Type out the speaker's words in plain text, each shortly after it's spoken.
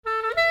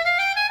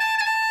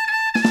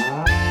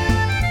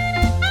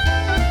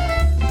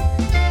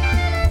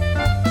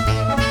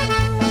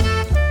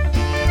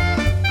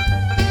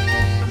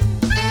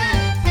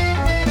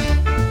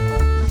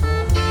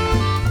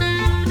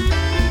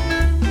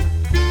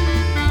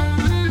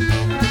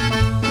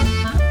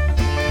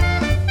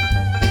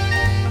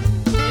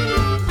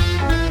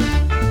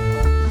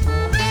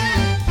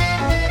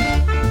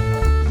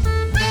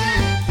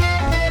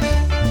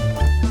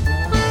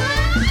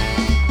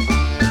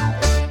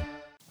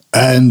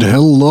And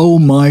hello,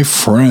 my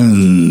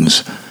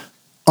friends.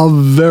 A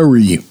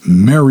very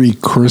Merry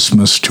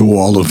Christmas to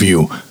all of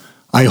you.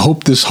 I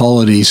hope this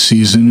holiday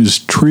season is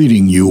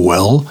treating you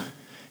well.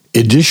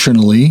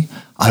 Additionally,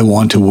 I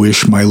want to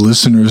wish my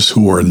listeners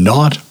who are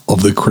not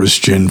of the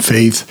Christian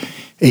faith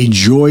a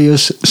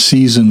joyous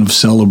season of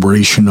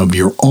celebration of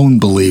your own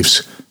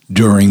beliefs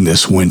during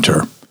this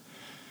winter.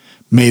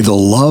 May the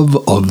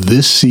love of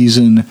this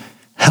season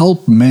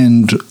help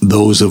mend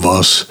those of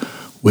us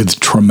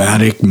with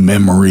traumatic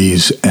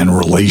memories and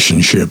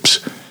relationships,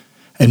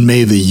 and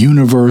may the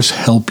universe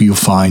help you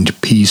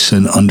find peace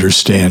and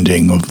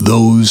understanding of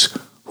those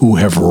who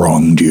have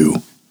wronged you.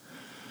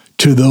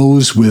 To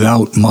those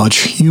without much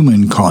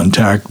human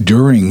contact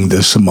during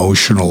this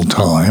emotional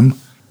time,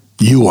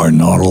 you are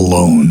not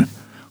alone.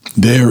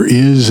 There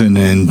is an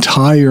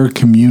entire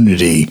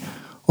community,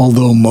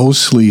 although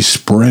mostly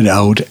spread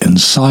out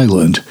and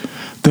silent,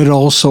 that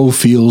also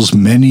feels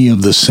many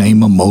of the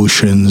same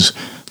emotions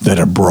that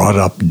are brought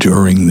up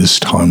during this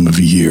time of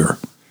year.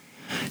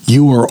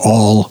 You are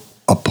all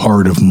a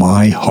part of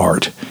my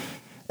heart,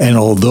 and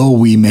although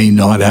we may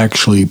not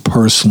actually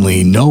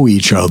personally know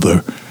each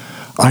other,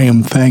 I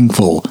am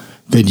thankful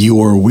that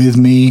you are with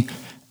me,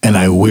 and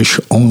I wish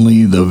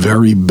only the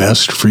very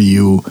best for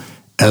you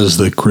as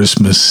the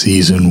Christmas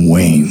season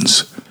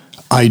wanes.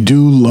 I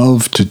do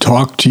love to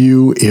talk to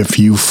you. If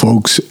you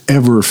folks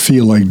ever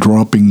feel like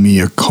dropping me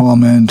a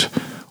comment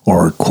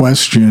or a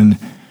question,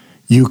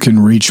 you can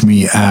reach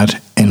me at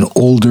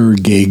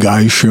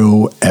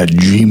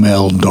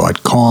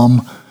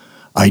anoldergayguyshow@gmail.com.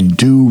 I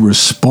do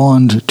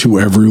respond to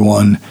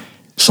everyone.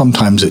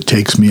 Sometimes it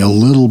takes me a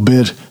little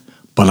bit,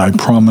 but I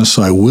promise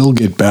I will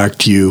get back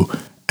to you.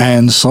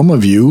 And some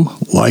of you,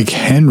 like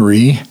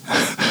Henry,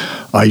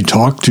 I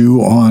talk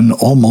to on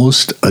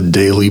almost a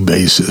daily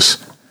basis.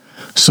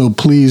 So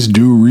please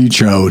do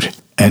reach out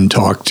and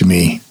talk to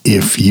me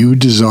if you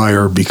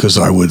desire, because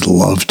I would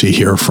love to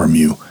hear from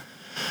you.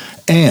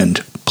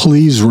 And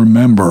please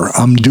remember,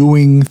 I'm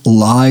doing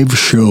live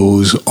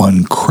shows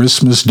on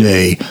Christmas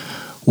Day,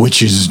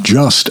 which is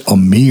just a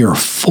mere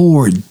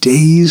 4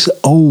 days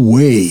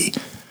away.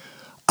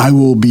 I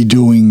will be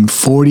doing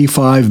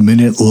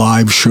 45-minute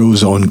live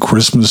shows on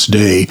Christmas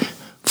Day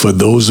for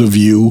those of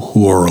you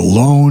who are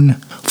alone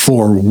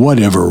for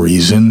whatever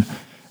reason,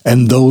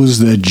 and those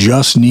that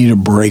just need a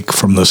break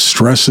from the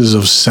stresses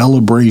of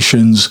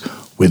celebrations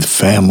with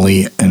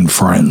family and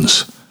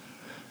friends.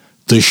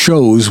 The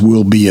shows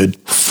will be at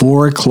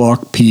 4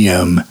 o'clock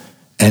p.m.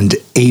 and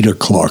 8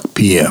 o'clock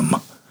p.m.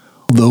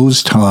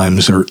 Those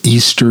times are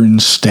Eastern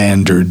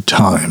Standard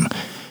Time.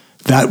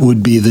 That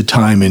would be the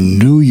time in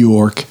New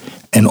York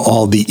and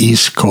all the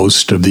East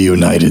Coast of the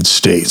United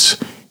States,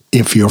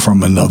 if you're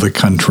from another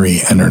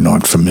country and are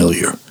not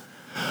familiar.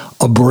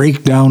 A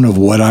breakdown of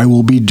what I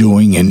will be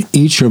doing in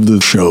each of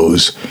the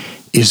shows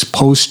is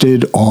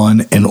posted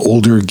on An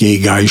Older Gay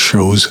Guy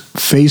Show's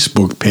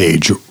Facebook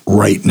page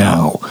right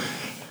now.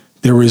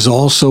 There is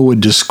also a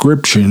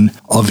description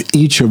of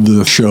each of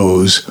the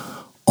shows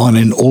on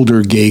An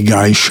Older Gay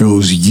Guy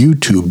Show's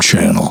YouTube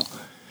channel.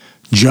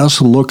 Just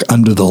look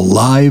under the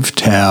live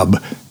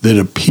tab that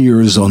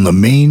appears on the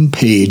main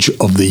page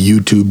of the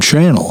YouTube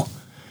channel.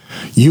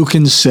 You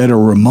can set a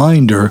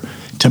reminder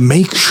to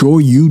make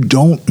sure you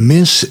don't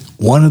miss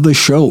one of the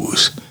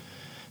shows.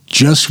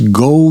 Just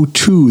go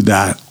to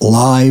that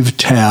live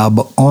tab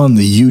on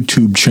the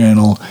YouTube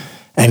channel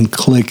and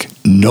click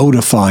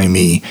Notify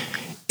Me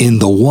in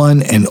the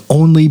one and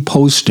only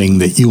posting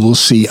that you will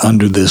see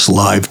under this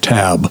live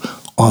tab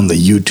on the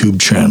YouTube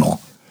channel.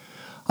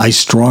 I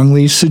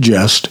strongly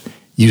suggest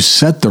you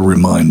set the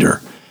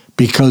reminder,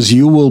 because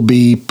you will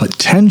be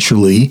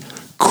potentially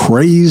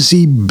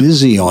crazy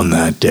busy on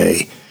that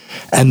day,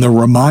 and the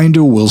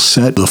reminder will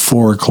set the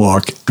 4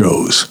 o'clock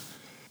shows.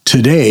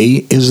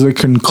 Today is the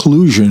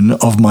conclusion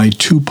of my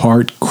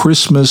 2-part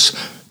Christmas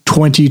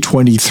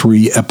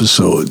 2023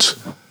 episodes.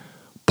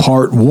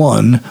 Part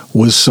 1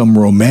 was some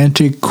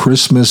romantic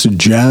Christmas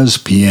jazz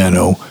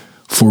piano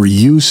for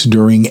use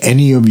during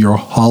any of your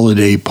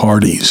holiday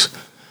parties.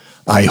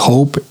 I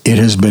hope it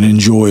has been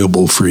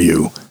enjoyable for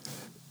you.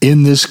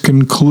 In this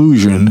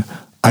conclusion,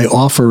 I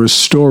offer a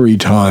story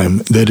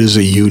time that is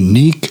a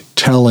unique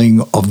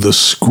telling of the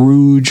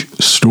Scrooge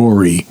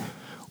story,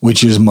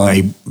 which is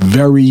my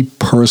very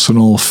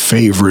personal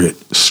favorite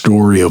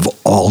story of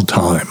all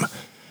time.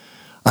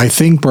 I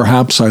think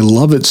perhaps I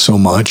love it so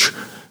much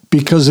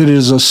because it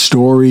is a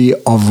story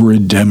of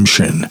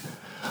redemption.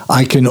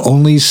 I can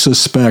only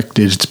suspect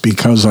it's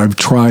because I've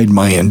tried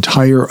my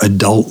entire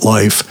adult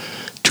life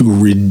to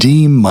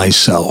redeem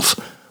myself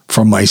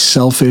from my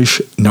selfish,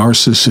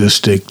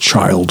 narcissistic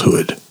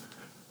childhood.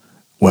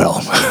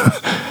 Well,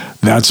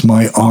 that's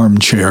my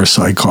armchair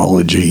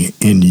psychology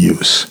in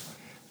use.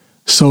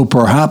 So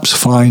perhaps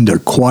find a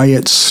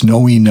quiet,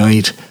 snowy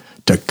night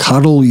to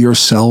cuddle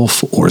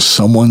yourself or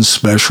someone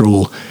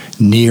special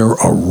near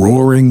a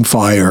roaring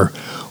fire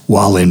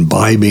while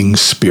imbibing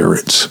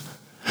spirits.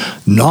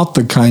 Not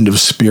the kind of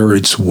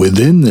spirits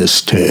within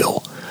this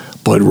tale,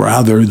 but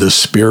rather the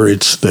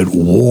spirits that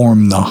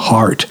warm the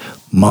heart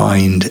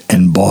mind,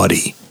 and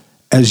body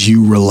as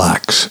you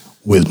relax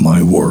with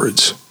my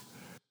words.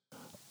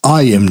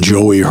 I am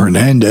Joey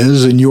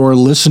Hernandez, and you are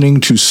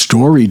listening to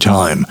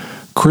Storytime,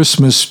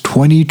 Christmas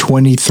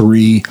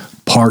 2023,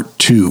 Part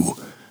 2,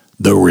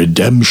 The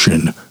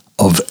Redemption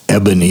of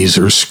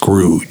Ebenezer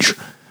Scrooge,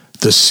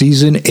 the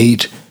Season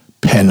 8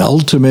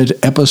 penultimate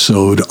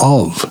episode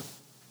of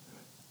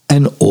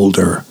An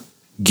Older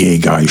Gay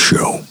Guy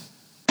Show.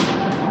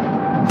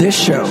 This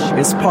show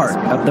is part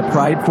of the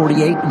Pride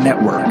 48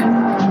 network.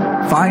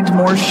 Find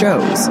more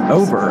shows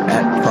over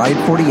at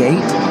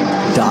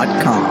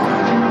pride48.com.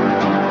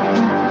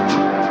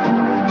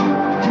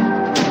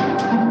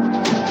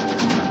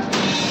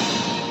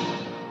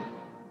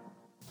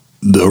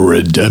 The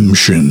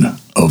Redemption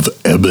of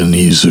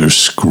Ebenezer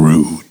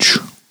Scrooge.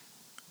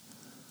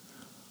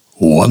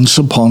 Once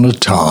upon a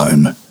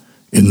time,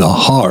 in the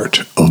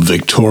heart of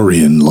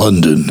Victorian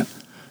London,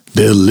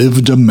 there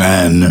lived a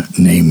man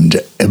named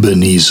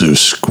Ebenezer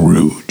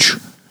Scrooge.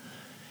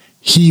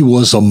 He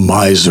was a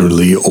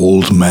miserly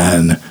old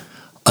man,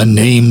 a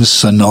name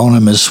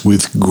synonymous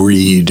with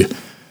greed,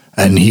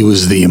 and he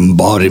was the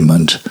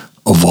embodiment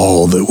of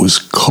all that was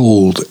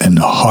cold and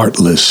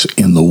heartless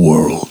in the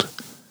world.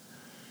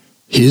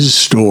 His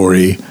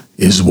story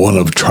is one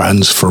of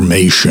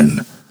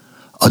transformation,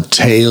 a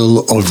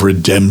tale of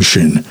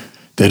redemption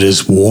that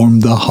has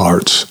warmed the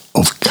hearts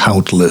of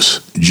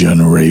countless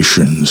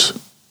generations.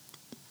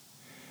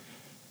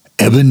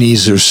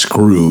 Ebenezer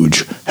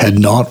Scrooge had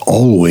not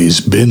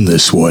always been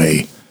this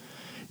way.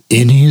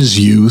 In his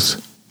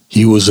youth,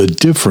 he was a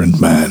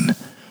different man,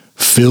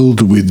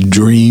 filled with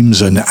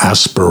dreams and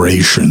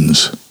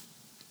aspirations.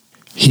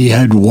 He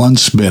had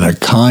once been a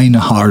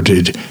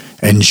kind-hearted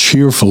and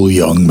cheerful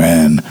young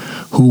man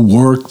who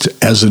worked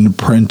as an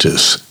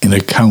apprentice in a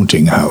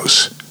counting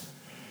house.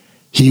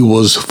 He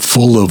was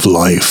full of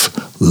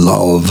life,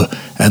 love,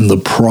 and the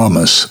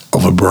promise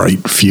of a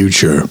bright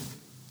future.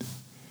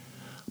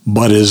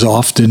 But as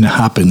often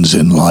happens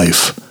in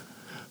life,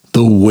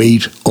 the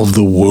weight of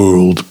the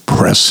world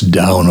pressed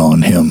down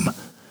on him,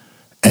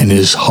 and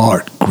his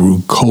heart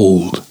grew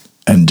cold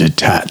and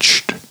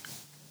detached.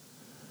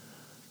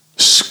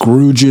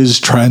 Scrooge's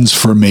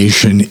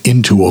transformation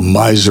into a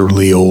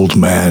miserly old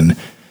man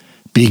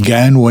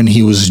began when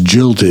he was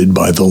jilted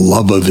by the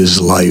love of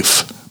his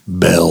life,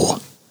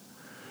 Belle.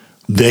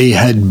 They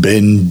had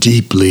been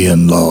deeply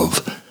in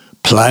love,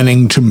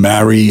 planning to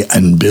marry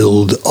and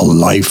build a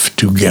life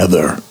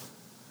together.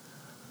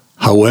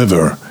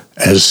 However,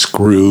 as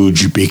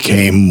Scrooge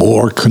became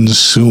more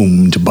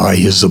consumed by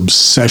his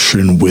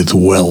obsession with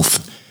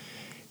wealth,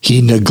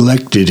 he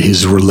neglected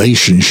his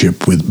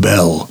relationship with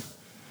Belle.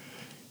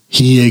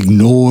 He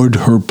ignored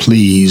her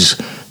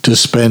pleas to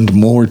spend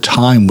more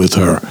time with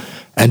her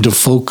and to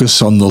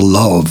focus on the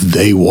love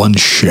they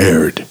once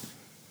shared.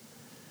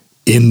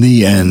 In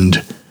the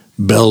end,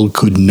 Belle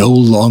could no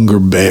longer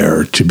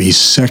bear to be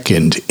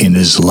second in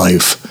his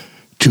life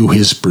to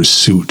his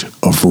pursuit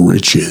of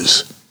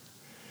riches.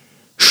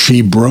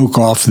 She broke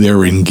off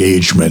their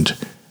engagement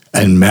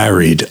and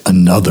married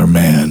another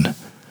man,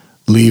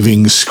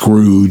 leaving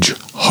Scrooge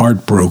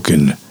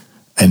heartbroken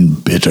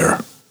and bitter.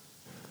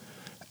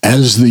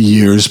 As the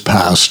years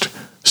passed,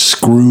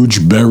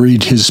 Scrooge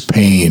buried his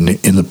pain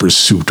in the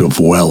pursuit of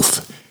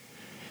wealth.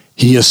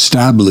 He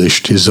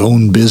established his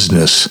own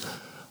business,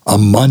 a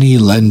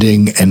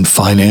money-lending and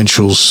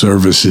financial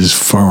services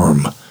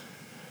firm.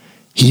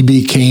 He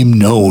became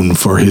known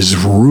for his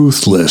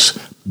ruthless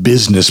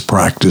business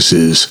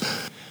practices,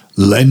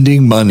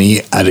 lending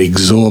money at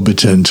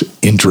exorbitant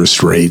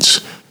interest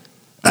rates,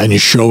 and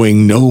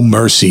showing no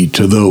mercy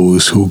to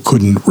those who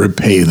couldn't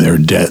repay their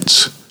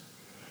debts.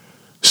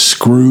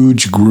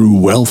 Scrooge grew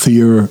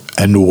wealthier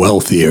and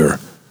wealthier,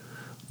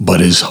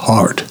 but his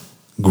heart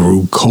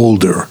grew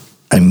colder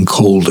and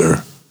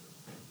colder.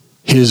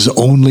 His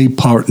only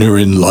partner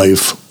in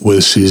life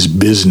was his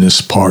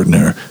business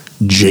partner,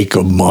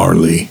 Jacob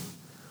Marley.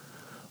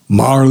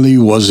 Marley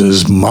was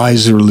as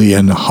miserly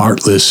and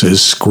heartless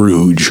as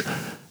Scrooge,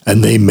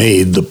 and they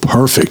made the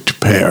perfect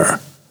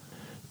pair.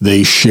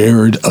 They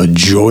shared a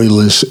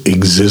joyless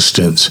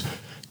existence,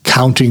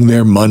 counting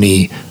their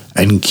money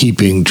and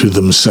keeping to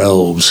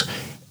themselves,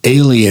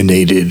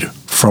 alienated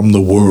from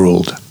the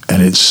world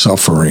and its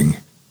suffering.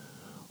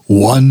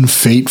 One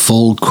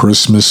fateful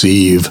Christmas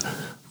Eve,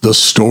 the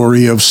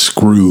story of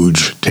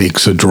Scrooge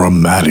takes a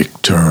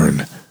dramatic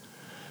turn.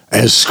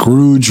 As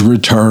Scrooge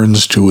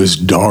returns to his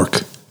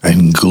dark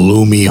and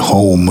gloomy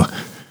home,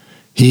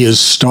 he is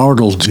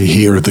startled to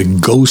hear the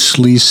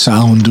ghostly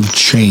sound of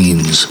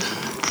chains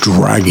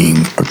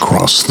dragging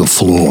across the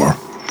floor.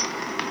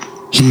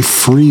 He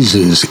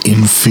freezes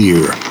in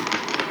fear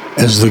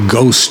as the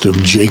ghost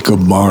of Jacob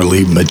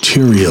Marley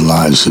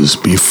materializes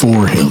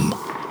before him.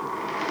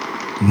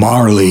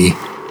 Marley,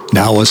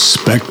 now a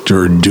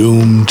specter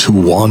doomed to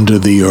wander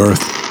the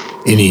earth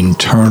in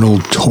eternal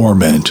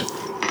torment,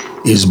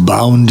 is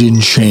bound in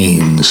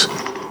chains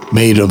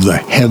made of the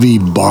heavy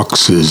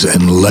boxes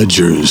and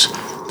ledgers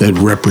that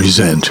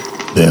represent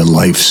their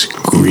life's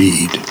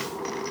greed.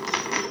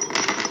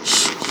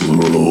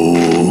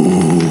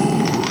 Scrooge.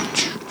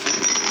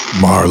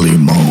 Marley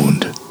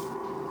moaned.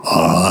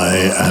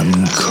 "I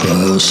am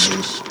cursed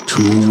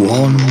to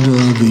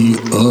wander the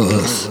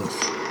earth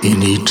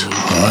in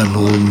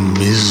eternal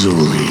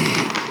misery,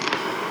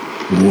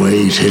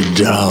 weighted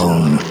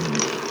down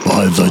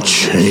by the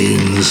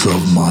chains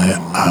of my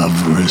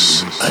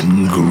avarice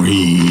and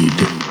greed.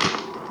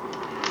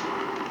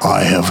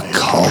 I have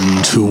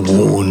come to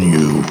warn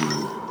you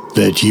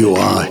that you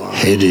are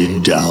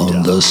headed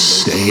down the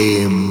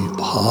same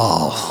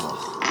path,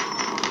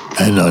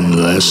 and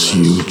unless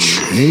you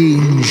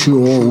change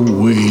your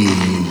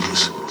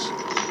ways,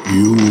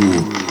 you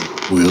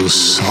will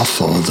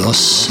suffer the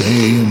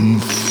same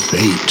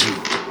fate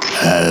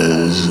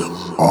as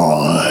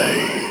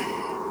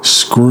I."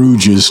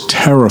 Scrooge is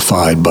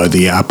terrified by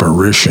the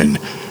apparition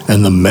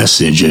and the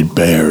message it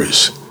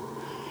bears.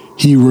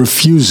 He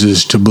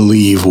refuses to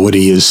believe what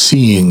he is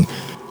seeing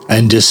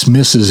and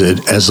dismisses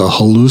it as a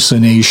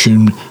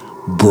hallucination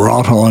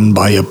brought on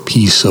by a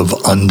piece of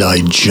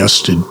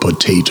undigested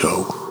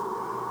potato.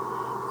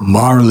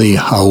 Marley,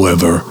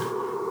 however,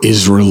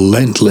 is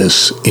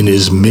relentless in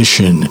his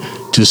mission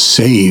to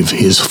save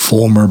his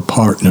former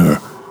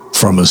partner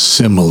from a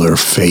similar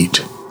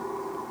fate.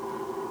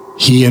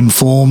 He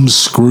informs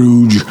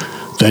Scrooge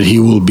that he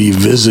will be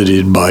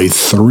visited by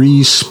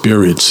 3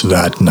 spirits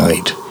that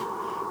night,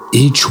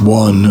 each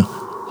one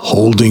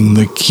holding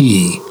the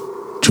key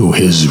to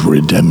his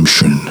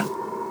redemption.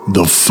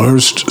 The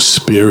first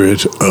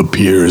spirit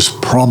appears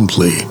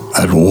promptly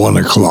at 1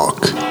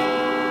 o'clock.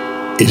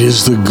 It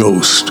is the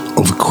ghost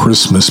of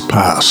Christmas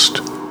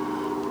past,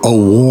 a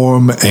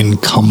warm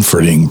and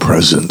comforting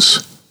presence.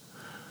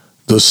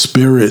 The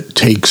spirit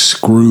takes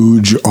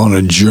Scrooge on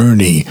a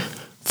journey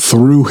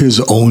through his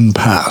own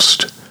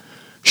past,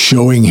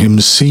 showing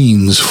him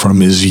scenes from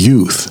his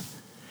youth,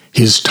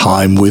 his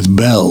time with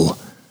Belle,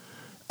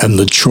 and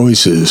the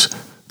choices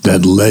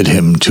that led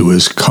him to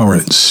his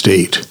current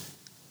state.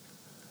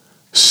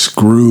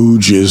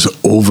 Scrooge is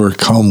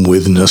overcome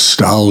with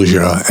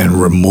nostalgia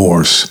and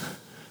remorse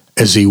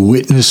as he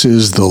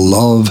witnesses the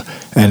love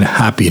and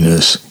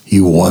happiness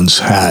he once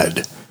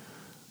had,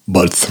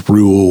 but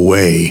threw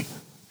away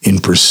in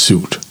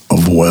pursuit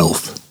of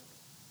wealth.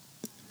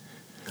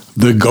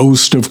 The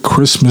ghost of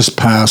Christmas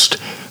past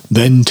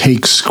then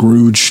takes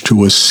Scrooge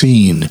to a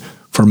scene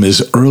from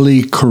his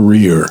early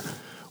career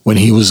when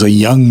he was a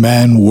young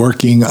man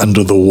working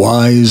under the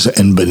wise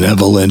and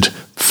benevolent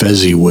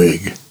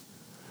Fezziwig.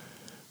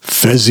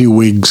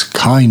 Fezziwig's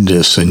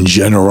kindness and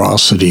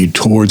generosity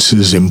towards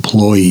his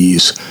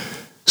employees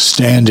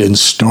stand in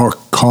stark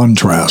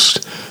contrast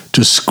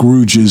to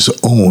Scrooge's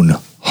own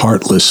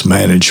heartless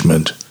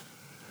management.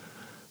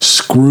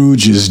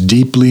 Scrooge is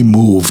deeply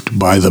moved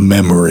by the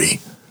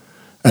memory,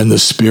 and the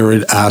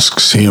spirit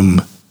asks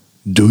him,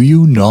 "Do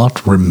you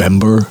not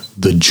remember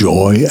the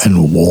joy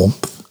and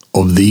warmth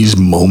of these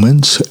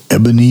moments,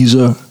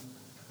 Ebenezer?"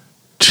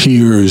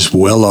 Tears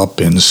well up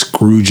in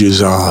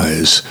Scrooge's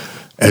eyes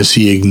as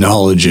he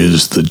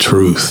acknowledges the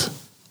truth.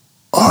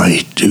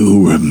 "I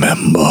do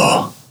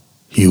remember,"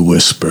 he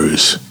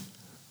whispers,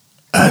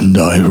 "and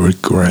I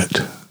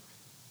regret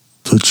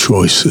the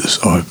choices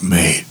I've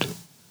made."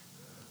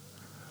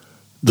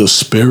 The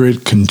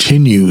spirit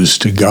continues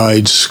to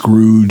guide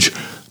Scrooge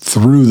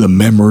through the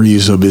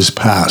memories of his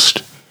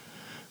past,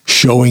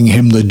 showing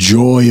him the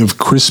joy of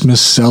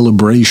Christmas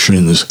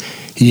celebrations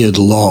he had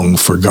long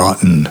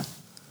forgotten.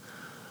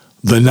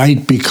 The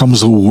night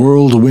becomes a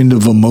whirlwind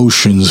of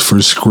emotions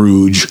for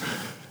Scrooge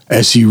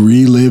as he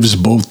relives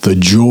both the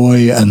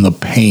joy and the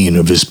pain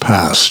of his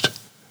past.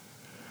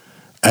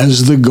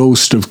 As the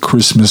ghost of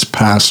Christmas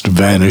past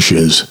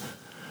vanishes,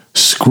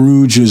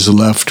 Scrooge is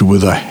left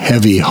with a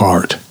heavy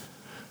heart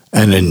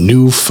and a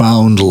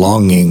newfound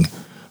longing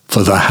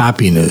for the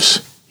happiness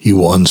he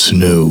once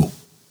knew.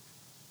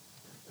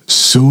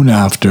 Soon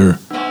after,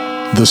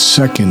 the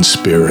second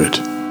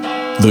spirit,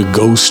 the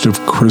ghost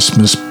of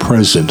Christmas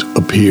present,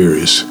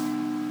 appears.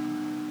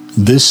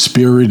 This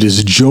spirit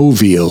is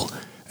jovial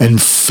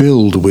and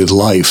filled with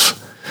life,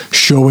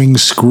 showing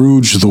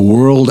Scrooge the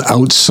world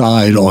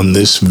outside on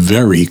this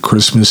very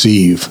Christmas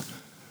Eve.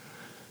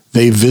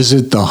 They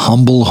visit the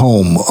humble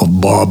home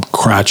of Bob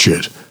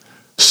Cratchit,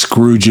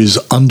 Scrooge's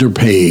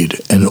underpaid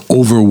and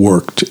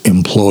overworked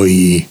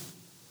employee.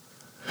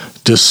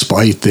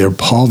 Despite their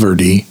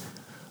poverty,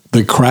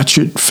 the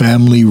Cratchit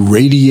family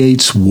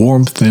radiates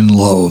warmth and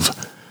love,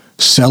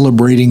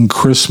 celebrating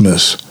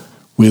Christmas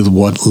with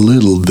what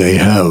little they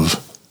have.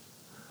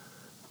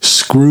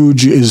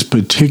 Scrooge is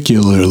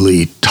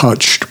particularly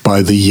touched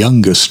by the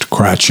youngest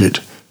Cratchit,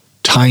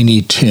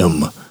 Tiny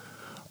Tim,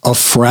 a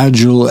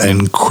fragile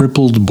and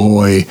crippled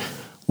boy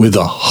with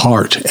a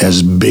heart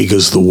as big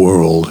as the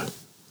world.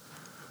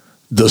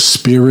 The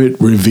spirit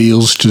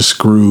reveals to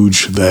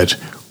Scrooge that,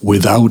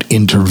 without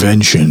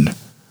intervention,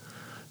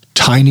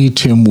 Tiny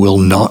Tim will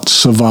not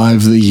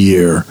survive the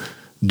year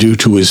due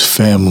to his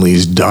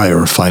family's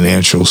dire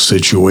financial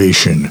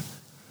situation.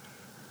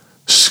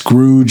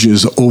 Scrooge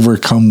is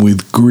overcome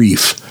with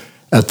grief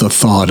at the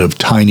thought of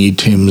Tiny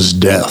Tim's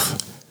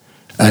death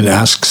and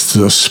asks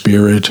the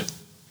spirit,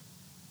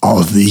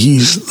 "Are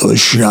these the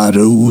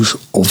shadows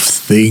of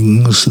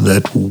things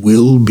that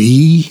will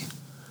be?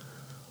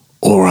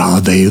 Or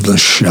are they the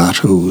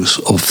shadows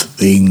of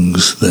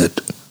things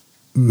that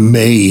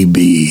may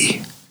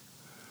be?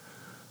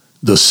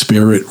 The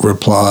Spirit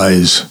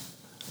replies,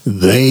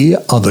 they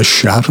are the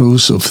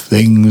shadows of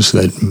things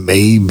that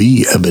may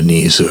be,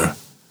 Ebenezer,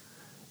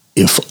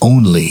 if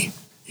only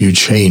you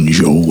change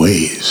your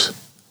ways.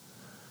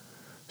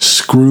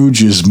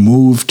 Scrooge is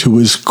moved to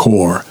his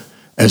core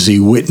as he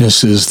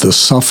witnesses the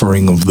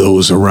suffering of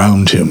those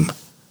around him.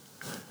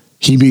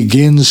 He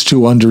begins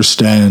to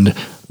understand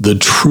the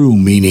true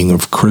meaning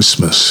of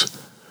Christmas,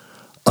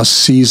 a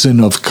season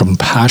of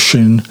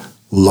compassion,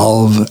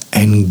 love,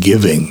 and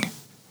giving.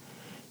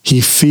 He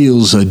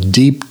feels a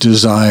deep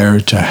desire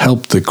to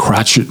help the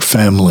Cratchit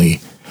family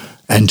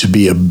and to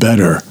be a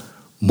better,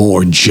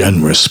 more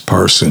generous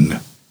person.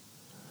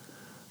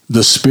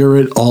 The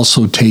Spirit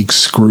also takes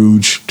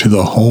Scrooge to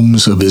the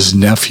homes of his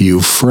nephew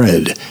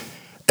Fred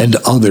and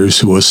others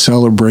who are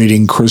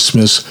celebrating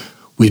Christmas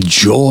with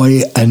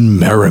joy and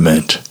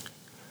merriment.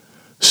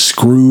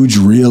 Scrooge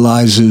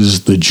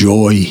realizes the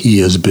joy he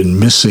has been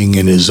missing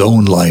in his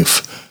own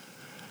life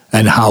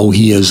and how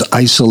he has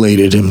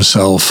isolated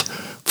himself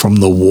from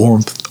the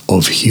warmth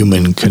of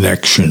human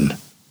connection.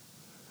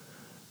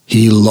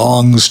 He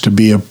longs to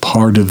be a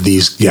part of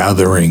these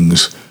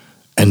gatherings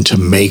and to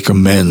make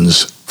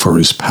amends for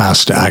his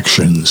past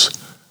actions.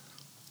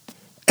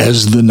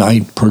 As the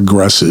night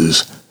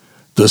progresses,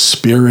 the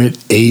Spirit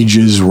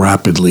ages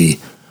rapidly,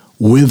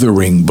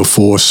 withering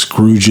before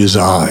Scrooge's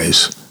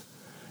eyes.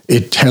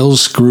 It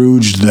tells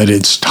Scrooge that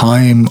its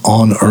time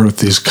on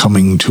earth is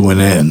coming to an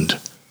end.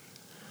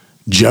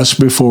 Just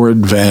before it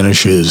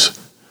vanishes,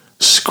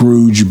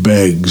 Scrooge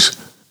begs,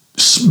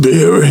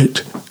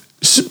 Spirit,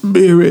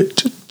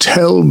 Spirit,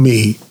 tell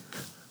me,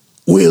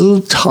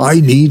 will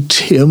Tiny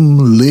Tim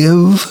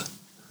live?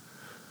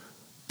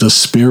 The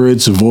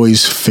Spirit's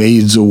voice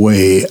fades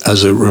away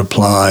as it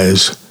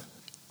replies,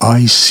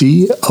 I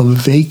see a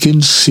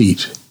vacant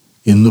seat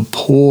in the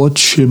poor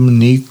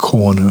chimney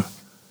corner,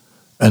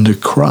 and a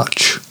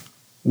crutch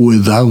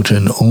without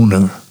an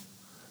owner,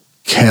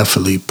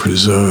 carefully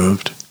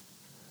preserved.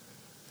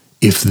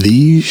 If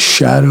these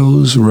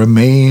shadows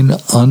remain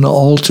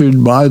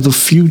unaltered by the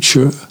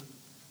future,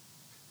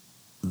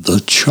 the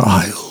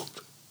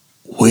child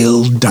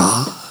will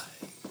die.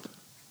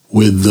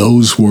 With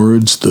those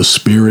words, the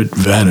Spirit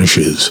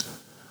vanishes,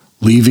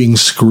 leaving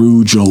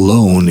Scrooge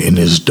alone in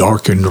his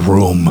darkened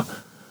room,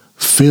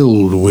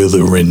 filled with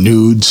a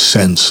renewed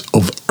sense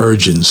of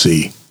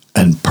urgency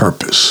and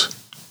purpose.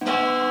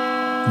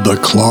 The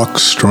clock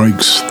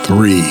strikes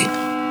 3,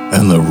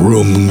 and the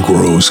room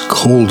grows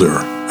colder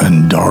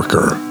and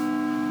darker.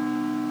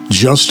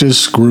 Just as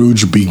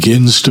Scrooge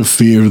begins to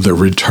fear the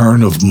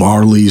return of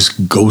Marley's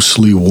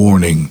ghostly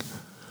warning,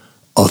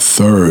 a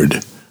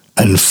third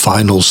and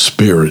final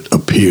spirit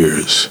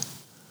appears.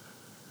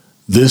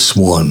 This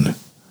one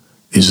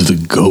is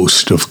the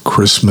ghost of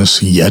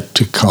Christmas yet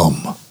to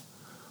come,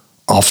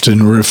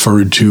 often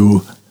referred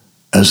to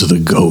as the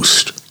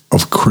ghost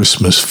of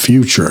Christmas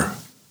future.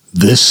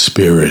 This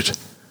spirit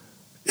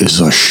is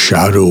a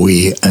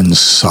shadowy and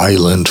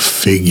silent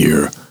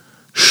figure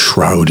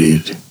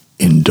shrouded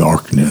in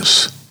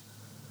darkness.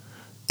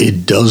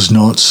 It does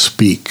not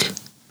speak,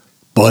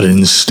 but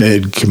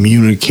instead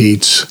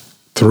communicates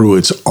through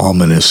its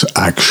ominous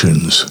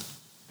actions.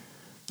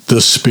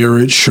 The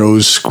Spirit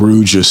shows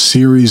Scrooge a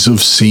series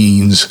of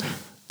scenes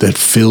that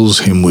fills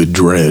him with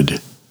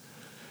dread.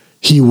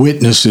 He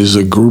witnesses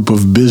a group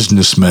of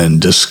businessmen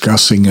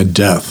discussing a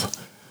death,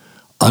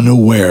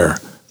 unaware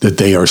that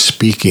they are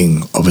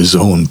speaking of his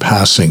own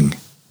passing.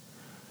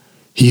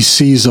 He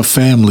sees a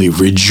family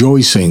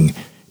rejoicing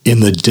in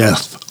the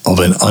death of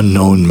an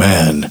unknown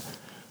man,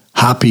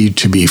 happy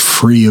to be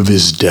free of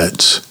his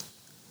debts.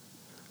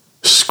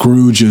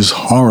 Scrooge is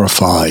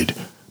horrified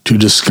to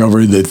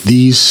discover that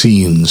these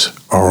scenes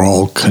are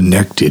all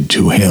connected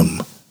to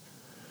him.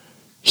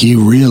 He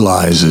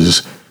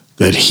realizes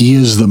that he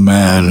is the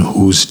man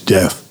whose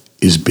death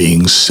is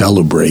being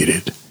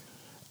celebrated,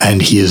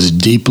 and he is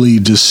deeply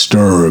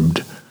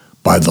disturbed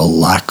by the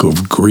lack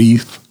of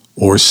grief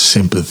or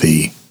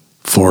sympathy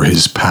for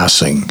his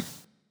passing.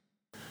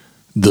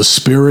 The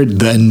Spirit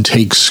then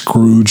takes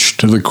Scrooge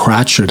to the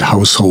Cratchit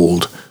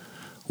household,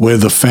 where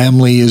the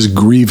family is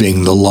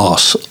grieving the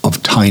loss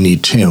of Tiny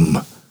Tim.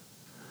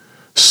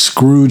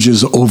 Scrooge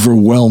is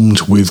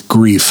overwhelmed with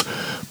grief,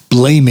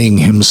 blaming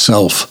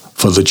himself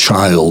for the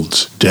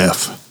child's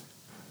death.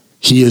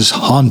 He is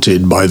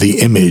haunted by the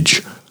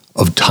image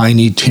of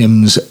Tiny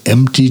Tim's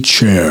empty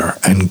chair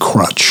and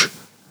crutch,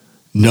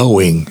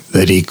 knowing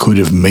that he could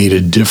have made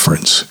a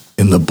difference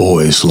in the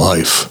boy's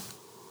life.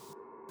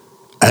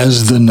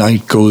 As the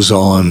night goes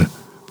on,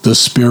 the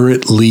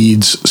Spirit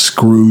leads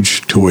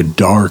Scrooge to a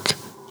dark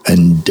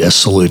and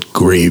desolate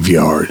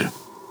graveyard.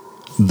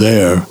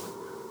 There,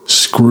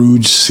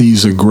 Scrooge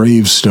sees a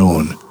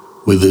gravestone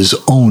with his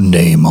own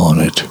name on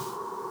it.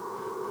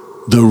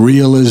 The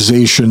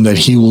realization that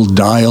he will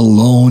die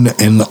alone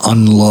and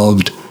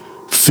unloved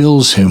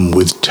fills him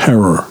with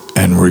terror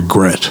and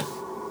regret.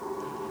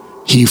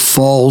 He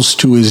falls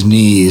to his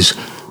knees,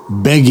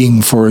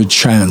 begging for a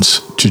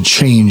chance to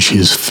change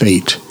his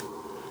fate.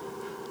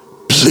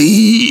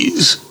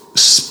 "Please,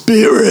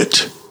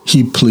 Spirit,"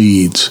 he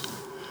pleads,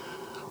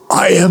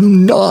 "I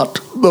am not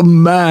the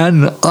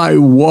man I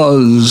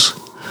was.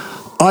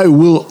 I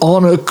will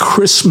honor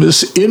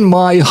Christmas in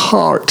my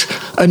heart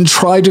and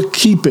try to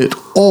keep it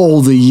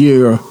all the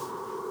year.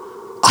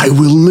 I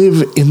will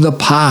live in the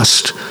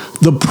past,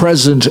 the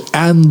present,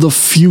 and the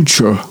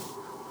future.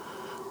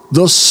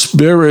 The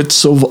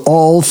spirits of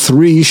all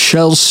three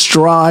shall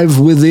strive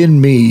within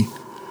me.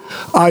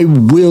 I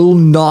will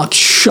not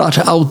shut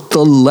out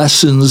the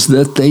lessons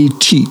that they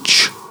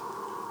teach.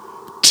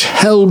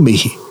 Tell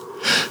me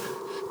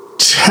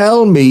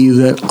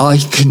that I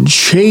can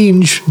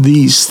change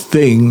these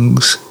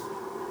things.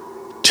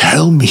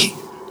 Tell me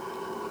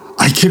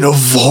I can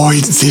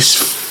avoid this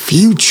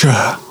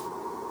future."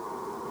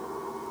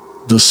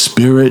 The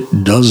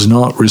spirit does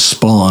not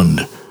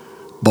respond,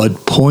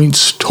 but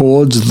points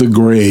towards the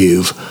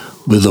grave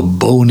with a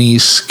bony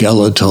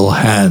skeletal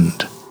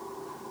hand.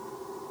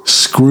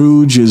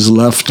 Scrooge is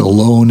left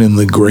alone in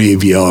the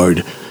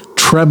graveyard,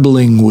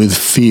 trembling with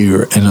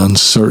fear and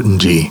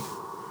uncertainty.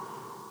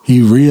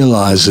 He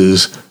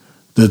realizes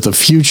that the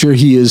future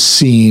he has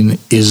seen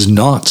is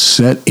not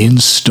set in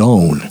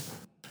stone,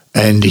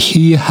 and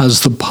he has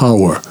the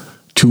power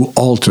to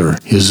alter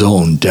his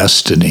own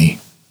destiny.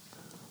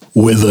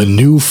 With a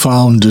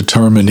newfound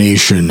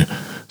determination,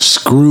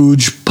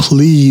 Scrooge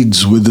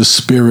pleads with the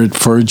spirit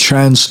for a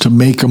chance to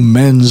make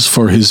amends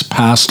for his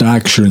past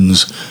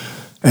actions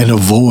and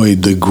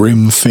avoid the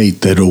grim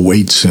fate that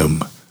awaits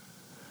him.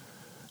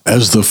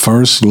 As the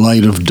first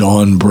light of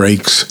dawn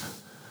breaks,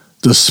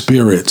 the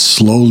spirit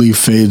slowly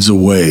fades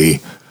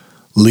away,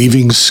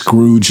 leaving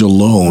Scrooge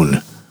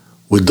alone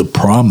with the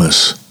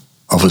promise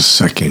of a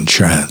second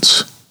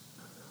chance.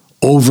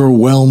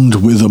 Overwhelmed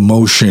with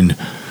emotion,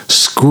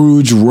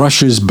 Scrooge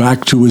rushes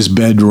back to his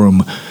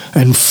bedroom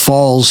and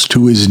falls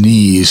to his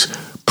knees,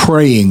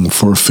 praying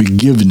for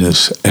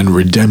forgiveness and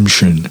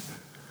redemption.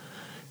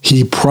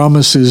 He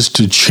promises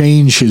to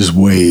change his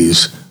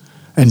ways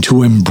and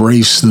to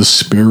embrace the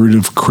spirit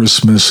of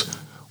Christmas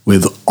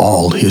with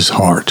all his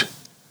heart.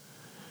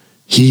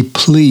 He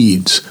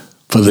pleads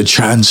for the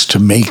chance to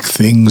make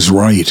things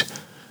right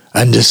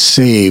and to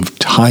save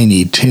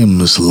Tiny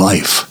Tim's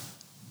life.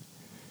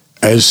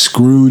 As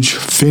Scrooge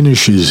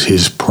finishes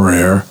his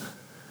prayer,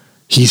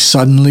 he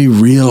suddenly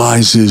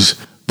realizes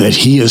that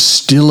he is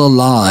still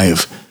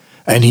alive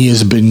and he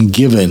has been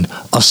given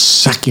a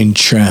second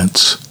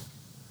chance.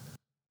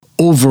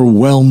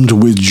 Overwhelmed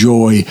with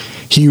joy,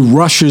 he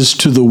rushes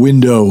to the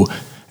window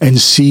and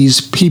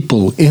sees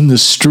people in the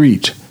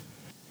street.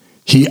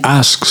 He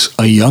asks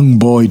a young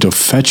boy to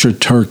fetch a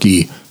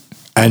turkey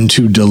and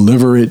to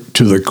deliver it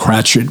to the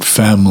Cratchit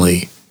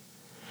family.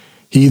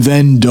 He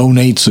then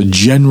donates a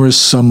generous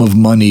sum of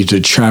money to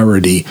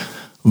charity,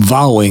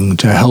 vowing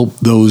to help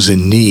those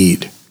in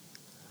need.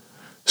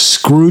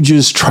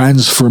 Scrooge's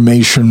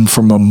transformation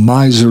from a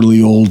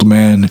miserly old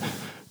man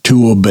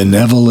to a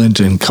benevolent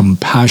and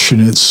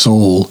compassionate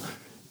soul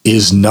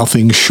is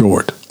nothing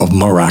short of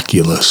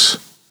miraculous.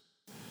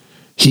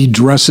 He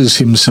dresses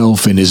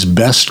himself in his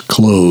best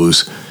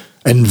clothes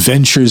and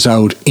ventures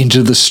out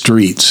into the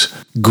streets,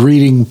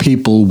 greeting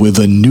people with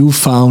a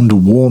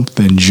newfound warmth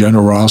and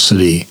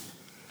generosity.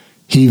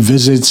 He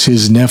visits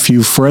his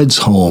nephew Fred's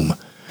home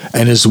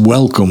and is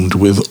welcomed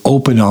with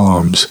open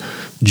arms,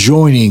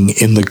 joining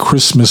in the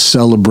Christmas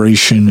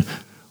celebration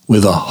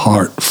with a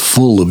heart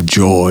full of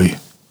joy.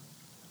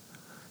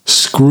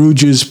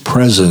 Scrooge's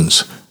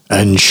presence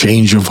and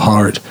change of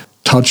heart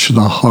touch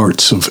the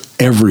hearts of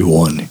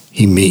everyone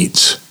he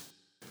meets.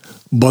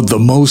 But the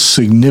most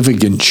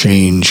significant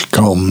change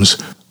comes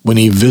when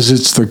he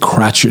visits the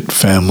Cratchit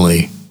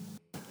family.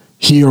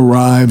 He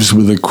arrives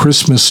with a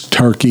Christmas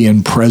turkey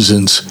and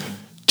presents,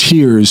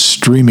 tears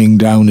streaming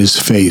down his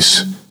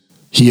face.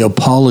 He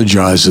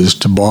apologizes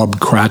to Bob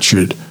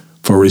Cratchit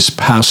for his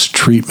past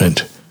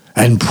treatment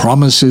and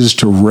promises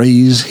to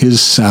raise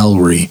his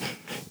salary,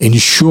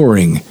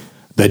 ensuring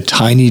that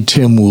Tiny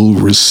Tim will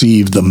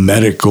receive the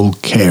medical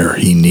care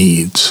he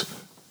needs.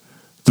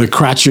 The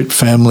Cratchit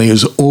family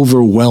is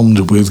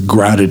overwhelmed with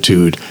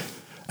gratitude,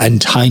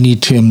 and Tiny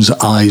Tim's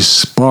eyes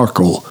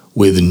sparkle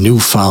with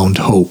newfound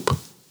hope.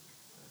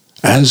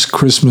 As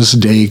Christmas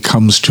Day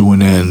comes to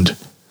an end,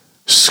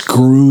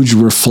 Scrooge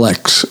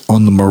reflects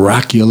on the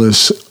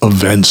miraculous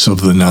events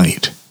of the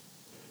night.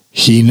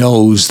 He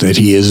knows that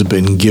he has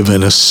been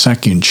given a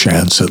second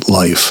chance at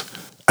life,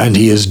 and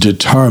he is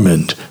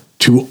determined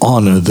to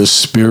honor the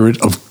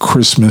spirit of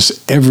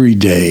Christmas every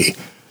day,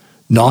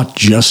 not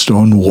just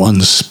on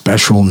one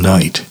special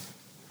night.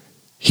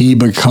 He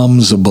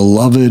becomes a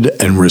beloved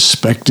and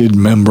respected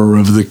member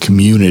of the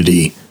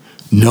community,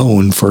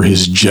 known for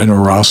his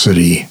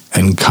generosity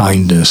and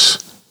kindness.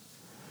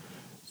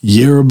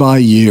 Year by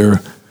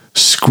year,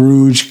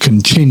 Scrooge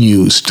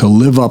continues to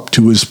live up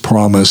to his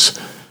promise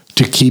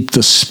to keep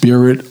the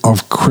spirit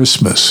of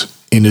Christmas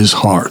in his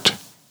heart.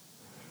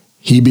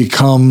 He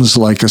becomes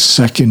like a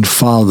second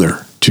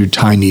father to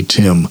Tiny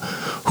Tim,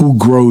 who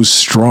grows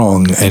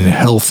strong and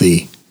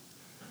healthy.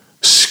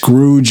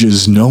 Scrooge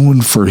is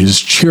known for his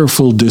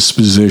cheerful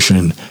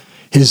disposition,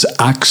 his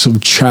acts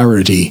of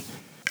charity,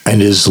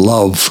 and his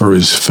love for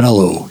his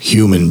fellow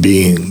human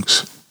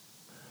beings.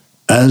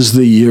 As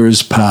the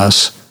years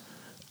pass,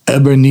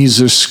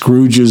 Ebenezer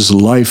Scrooge's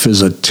life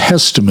is a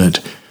testament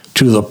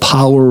to the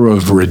power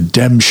of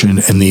redemption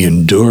and the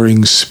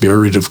enduring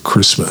spirit of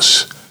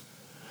Christmas.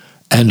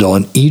 And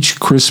on each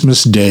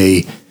Christmas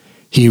day,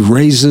 he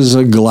raises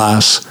a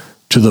glass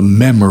to the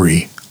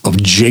memory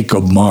of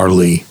Jacob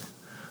Marley,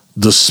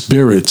 the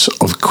spirits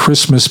of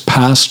Christmas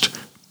past,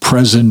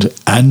 present,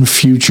 and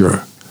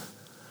future,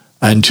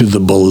 and to the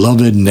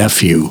beloved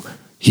nephew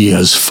he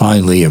has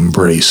finally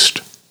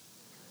embraced.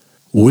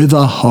 With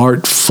a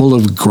heart full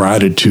of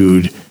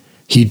gratitude,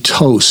 he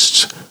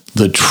toasts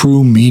the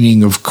true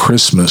meaning of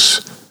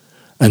Christmas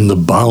and the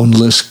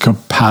boundless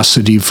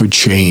capacity for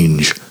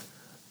change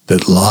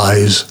that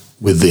lies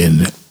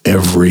within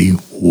every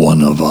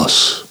one of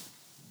us.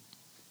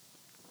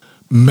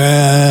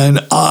 Man,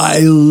 I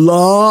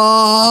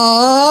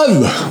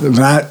love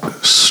that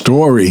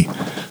story.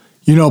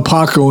 You know,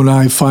 Paco and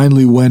I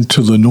finally went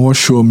to the North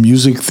Shore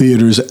Music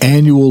Theater's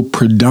annual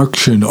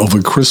production of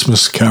A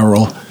Christmas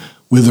Carol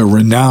with a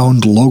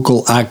renowned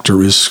local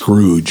actor as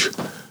Scrooge.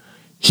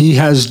 He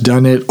has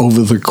done it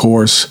over the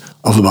course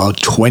of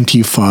about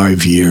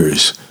 25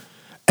 years,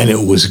 and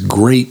it was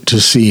great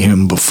to see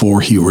him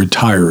before he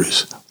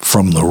retires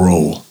from the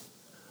role.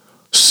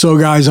 So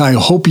guys, I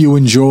hope you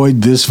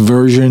enjoyed this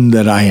version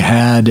that I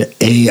had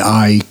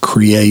AI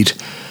create.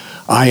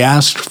 I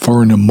asked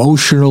for an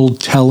emotional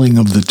telling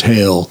of the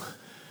tale,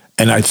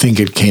 and I think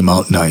it came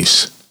out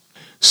nice.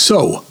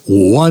 So,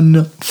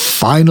 one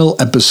final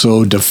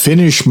episode to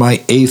finish my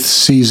 8th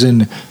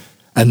season,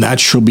 and that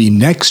shall be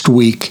next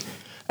week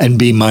and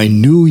be my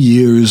New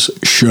Year's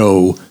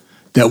show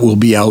that will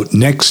be out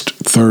next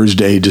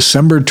Thursday,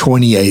 December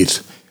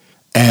 28th.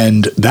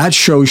 And that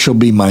show shall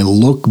be my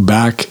look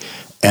back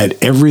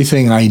at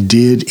everything I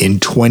did in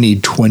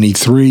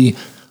 2023,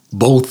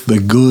 both the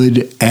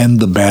good and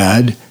the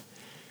bad,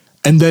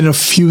 and then a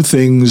few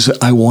things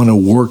I want to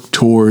work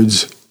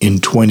towards in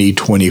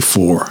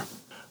 2024.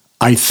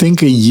 I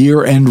think a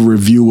year-end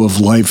review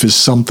of life is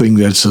something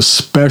that's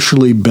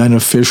especially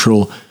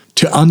beneficial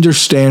to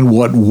understand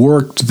what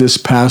worked this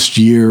past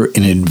year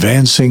in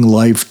advancing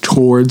life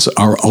towards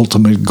our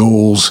ultimate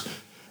goals,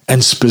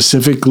 and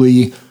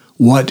specifically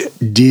what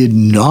did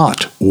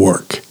not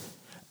work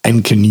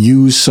and can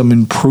use some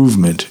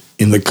improvement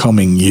in the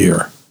coming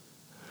year.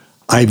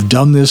 I've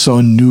done this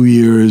on New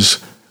Year's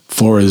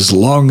for as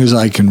long as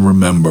I can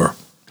remember,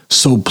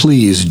 so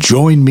please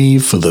join me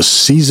for the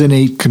Season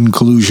 8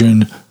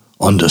 conclusion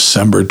on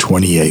December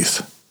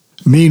 28th.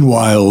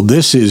 Meanwhile,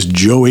 this is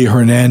Joey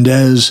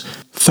Hernandez.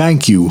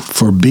 Thank you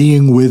for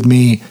being with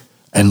me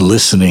and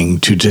listening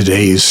to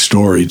today's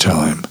story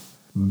time.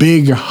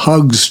 Big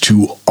hugs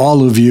to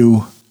all of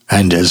you,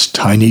 and as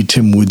Tiny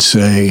Tim would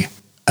say,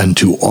 and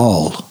to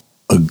all,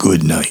 a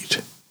good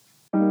night.